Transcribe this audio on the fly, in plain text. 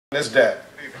is dead.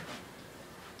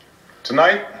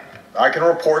 Tonight, I can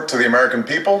report to the American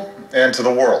people and to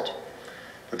the world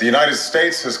that the United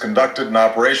States has conducted an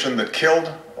operation that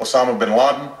killed Osama bin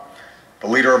Laden, the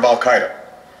leader of Al-Qaeda,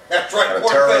 that's right, and a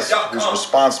terrorist who's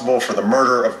responsible for the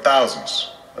murder of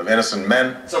thousands of innocent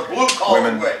men,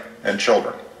 women, and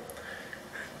children.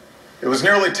 It was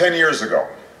nearly 10 years ago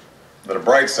that a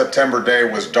bright September day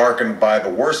was darkened by the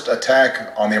worst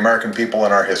attack on the American people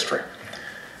in our history.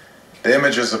 The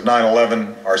images of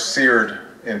 9/11 are seared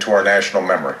into our national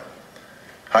memory.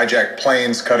 Hijacked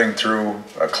planes cutting through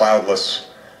a cloudless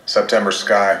September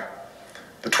sky,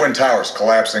 the Twin Towers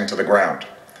collapsing to the ground,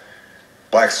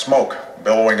 black smoke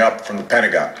billowing up from the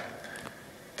Pentagon,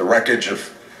 the wreckage of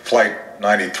Flight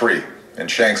 93 in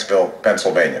Shanksville,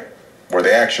 Pennsylvania, where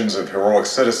the actions of heroic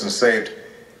citizens saved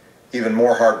even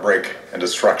more heartbreak and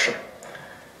destruction.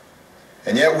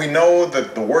 And yet we know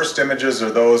that the worst images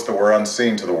are those that were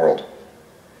unseen to the world.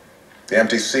 The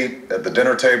empty seat at the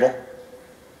dinner table,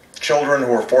 children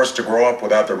who were forced to grow up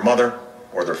without their mother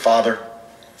or their father,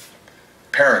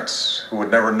 parents who would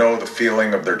never know the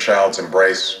feeling of their child's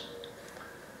embrace,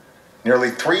 nearly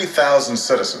 3,000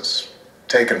 citizens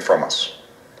taken from us,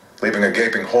 leaving a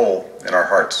gaping hole in our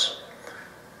hearts.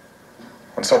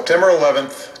 On September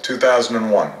 11th,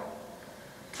 2001,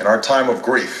 in our time of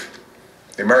grief,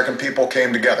 the American people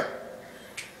came together.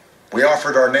 We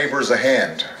offered our neighbors a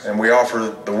hand, and we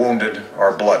offered the wounded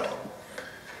our blood.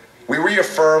 We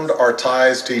reaffirmed our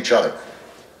ties to each other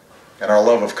and our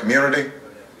love of community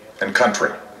and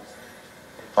country.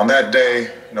 On that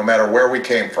day, no matter where we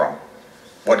came from,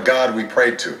 what God we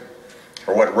prayed to,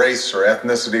 or what race or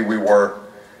ethnicity we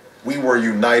were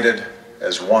united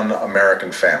as one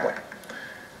American family.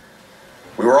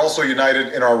 We were also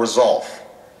united in our resolve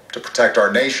to protect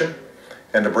our nation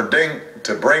and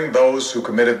to bring those who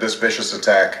committed this vicious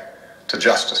attack to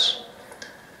justice.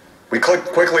 We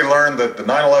quickly learned that the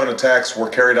 9/11 attacks were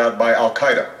carried out by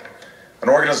Al-Qaeda, an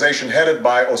organization headed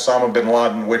by Osama bin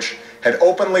Laden, which had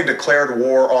openly declared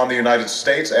war on the United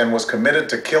States and was committed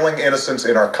to killing innocents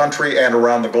in our country and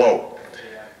around the globe.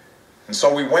 And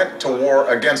so we went to war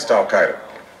against Al-Qaeda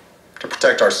to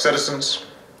protect our citizens,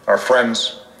 our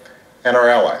friends, and our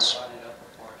allies.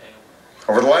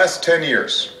 Over the last 10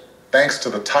 years, thanks to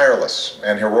the tireless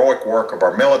and heroic work of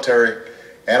our military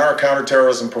and our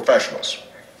counterterrorism professionals,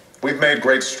 we've made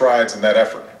great strides in that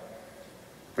effort.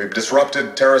 We've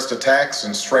disrupted terrorist attacks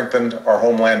and strengthened our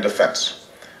homeland defense.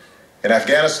 In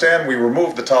Afghanistan, we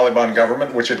removed the Taliban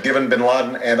government, which had given bin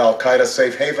Laden and Al-Qaeda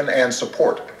safe haven and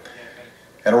support.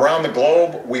 And around the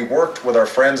globe, we worked with our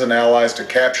friends and allies to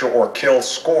capture or kill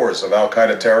scores of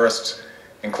Al-Qaeda terrorists,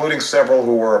 including several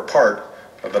who were a part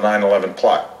of the 9/11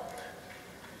 plot.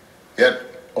 Yet,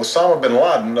 Osama bin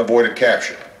Laden avoided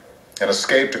capture and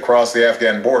escaped across the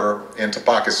Afghan border into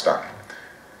Pakistan.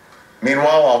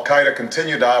 Meanwhile, Al-Qaeda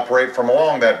continued to operate from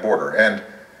along that border and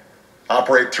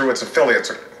operate through its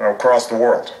affiliates across the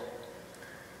world.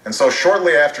 And so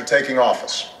shortly after taking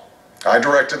office, I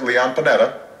directed Leon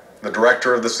Panetta, the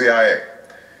director of the CIA,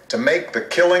 to make the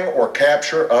killing or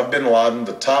capture of bin Laden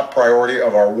the top priority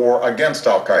of our war against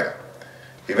Al-Qaeda,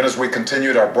 even as we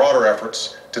continued our broader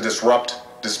efforts to disrupt,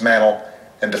 dismantle,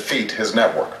 and defeat his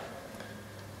network.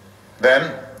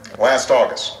 Then, last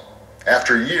August,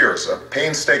 after years of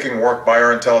painstaking work by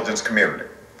our intelligence community,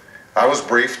 I was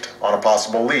briefed on a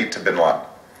possible lead to bin Laden.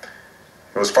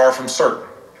 It was far from certain,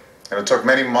 and it took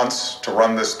many months to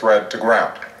run this thread to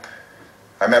ground.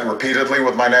 I met repeatedly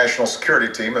with my national security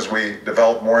team as we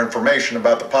developed more information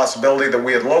about the possibility that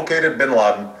we had located bin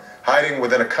Laden hiding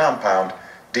within a compound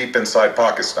deep inside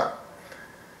Pakistan.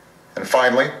 And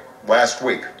finally, last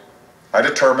week, I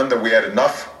determined that we had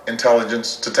enough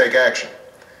intelligence to take action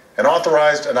and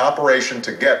authorized an operation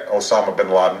to get Osama bin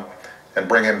Laden and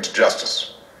bring him to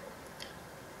justice.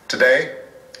 Today,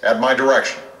 at my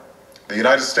direction, the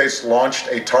United States launched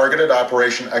a targeted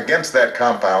operation against that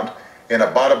compound in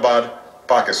Abbottabad,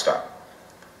 Pakistan.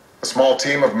 A small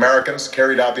team of Americans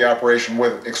carried out the operation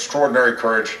with extraordinary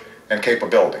courage and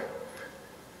capability.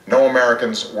 No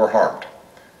Americans were harmed.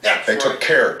 They took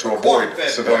care to avoid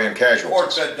civilian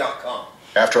casualties.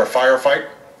 After a firefight,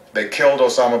 they killed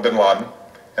Osama bin Laden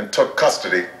and took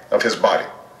custody of his body.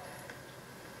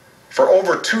 For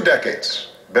over 2 decades,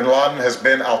 bin Laden has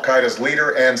been Al-Qaeda's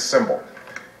leader and symbol,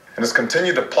 and has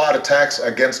continued to plot attacks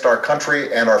against our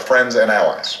country and our friends and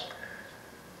allies.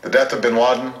 The death of bin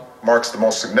Laden marks the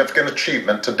most significant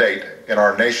achievement to date in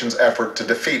our nation's effort to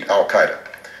defeat Al-Qaeda.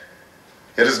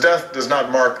 Yet his death does not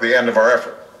mark the end of our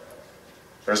effort.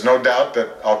 There's no doubt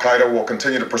that Al-Qaeda will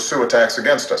continue to pursue attacks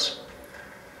against us.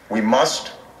 We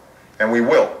must, and we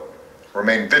will,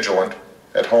 remain vigilant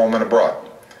at home and abroad.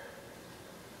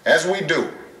 As we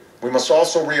do, we must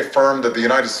also reaffirm that the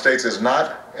United States is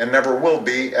not and never will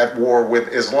be at war with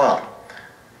Islam.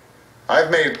 I've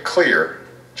made clear,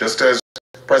 just as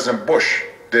President Bush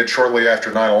did shortly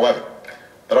after 9/11,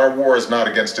 that our war is not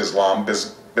against Islam.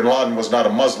 Bin Laden was not a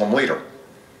Muslim leader.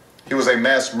 He was a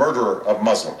mass murderer of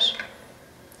Muslims.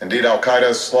 Indeed, Al-Qaeda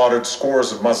has slaughtered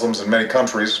scores of Muslims in many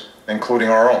countries, including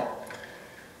our own.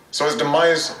 So his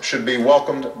demise should be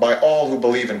welcomed by all who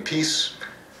believe in peace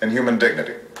and human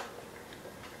dignity.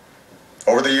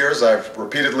 Over the years, I've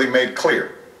repeatedly made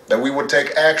clear that we would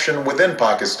take action within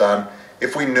Pakistan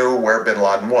if we knew where bin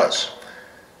Laden was.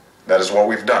 That is what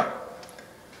we've done.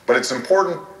 But it's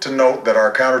important to note that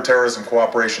our counterterrorism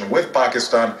cooperation with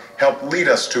Pakistan helped lead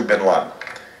us to bin Laden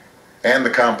and the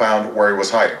compound where he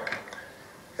was hiding.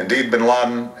 Indeed, bin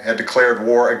Laden had declared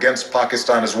war against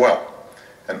Pakistan as well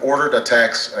and ordered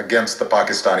attacks against the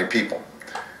Pakistani people.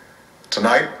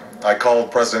 Tonight, I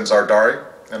called President Zardari,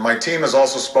 and my team has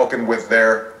also spoken with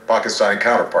their Pakistani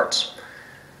counterparts.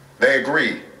 They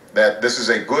agree that this is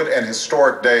a good and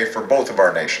historic day for both of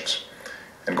our nations.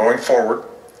 And going forward,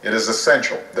 it is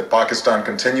essential that Pakistan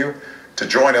continue to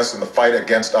join us in the fight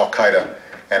against Al-Qaeda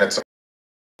and its.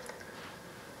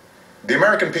 The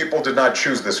American people did not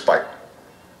choose this fight.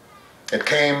 It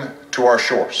came to our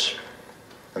shores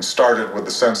and started with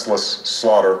the senseless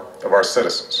slaughter of our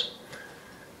citizens.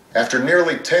 After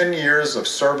nearly 10 years of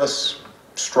service,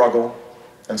 struggle,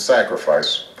 and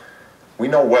sacrifice, we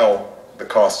know well the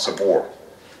costs of war.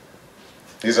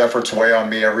 These efforts weigh on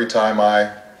me every time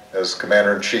I, as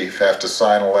Commander-in-Chief, have to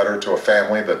sign a letter to a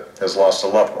family that has lost a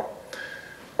loved one,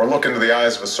 or look into the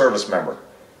eyes of a service member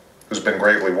who's been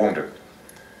gravely wounded.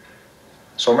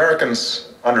 So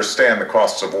Americans understand the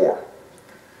costs of war.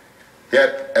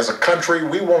 Yet, as a country,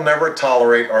 we will never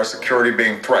tolerate our security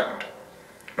being threatened,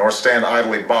 nor stand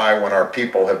idly by when our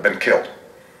people have been killed.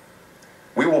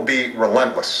 We will be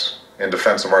relentless in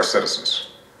defense of our citizens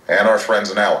and our friends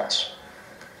and allies.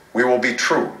 We will be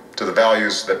true to the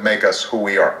values that make us who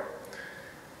we are.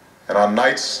 And on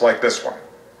nights like this one,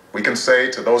 we can say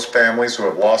to those families who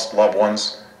have lost loved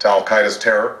ones to Al-Qaeda's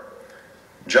terror,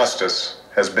 justice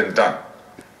has been done.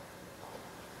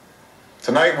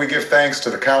 Tonight, we give thanks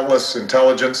to the countless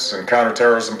intelligence and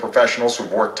counterterrorism professionals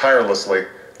who've worked tirelessly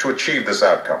to achieve this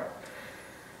outcome.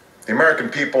 The American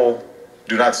people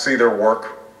do not see their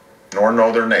work, nor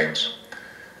know their names,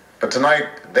 but tonight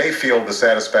they feel the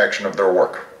satisfaction of their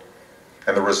work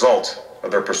and the result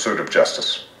of their pursuit of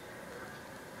justice.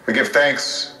 We give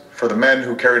thanks for the men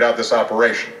who carried out this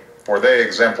operation, for they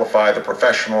exemplify the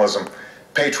professionalism,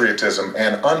 patriotism,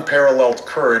 and unparalleled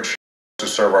courage to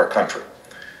serve our country.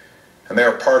 And they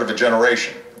are part of a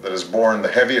generation that has borne the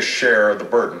heaviest share of the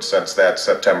burden since that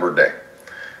September day.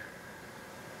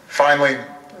 Finally,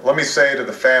 let me say to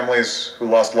the families who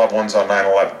lost loved ones on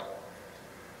 9/11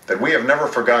 that we have never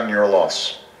forgotten your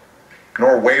loss,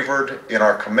 nor wavered in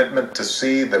our commitment to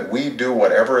see that we do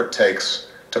whatever it takes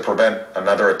to prevent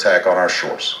another attack on our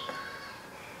shores.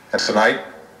 And tonight,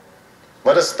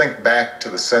 let us think back to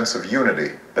the sense of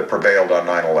unity that prevailed on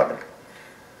 9/11.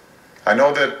 I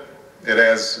know that it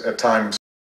has at times,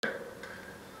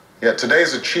 yet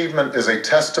today's achievement is a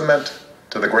testament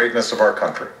to the greatness of our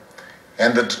country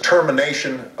and the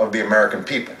determination of the American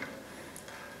people.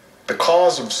 The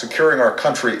cause of securing our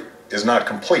country is not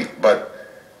complete, but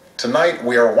tonight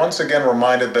we are once again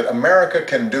reminded that America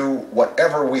can do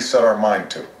whatever we set our mind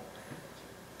to.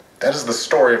 That is the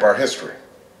story of our history.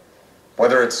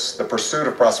 Whether it's the pursuit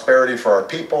of prosperity for our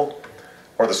people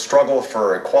or the struggle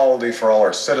for equality for all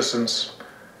our citizens,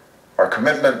 our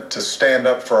commitment to stand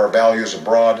up for our values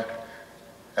abroad,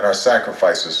 and our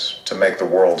sacrifices to make the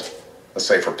world a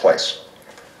safer place.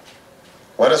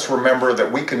 Let us remember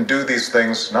that we can do these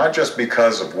things not just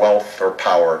because of wealth or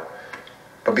power,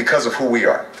 but because of who we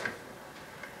are.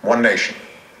 One nation,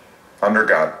 under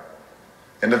God,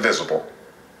 indivisible,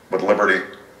 with liberty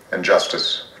and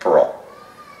justice for all.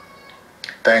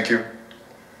 Thank you.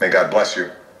 May God bless you.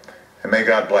 And may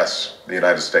God bless the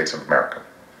United States of America.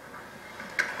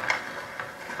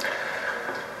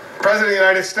 President of the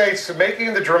United States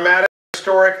making the dramatic,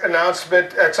 historic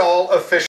announcement. That's all official.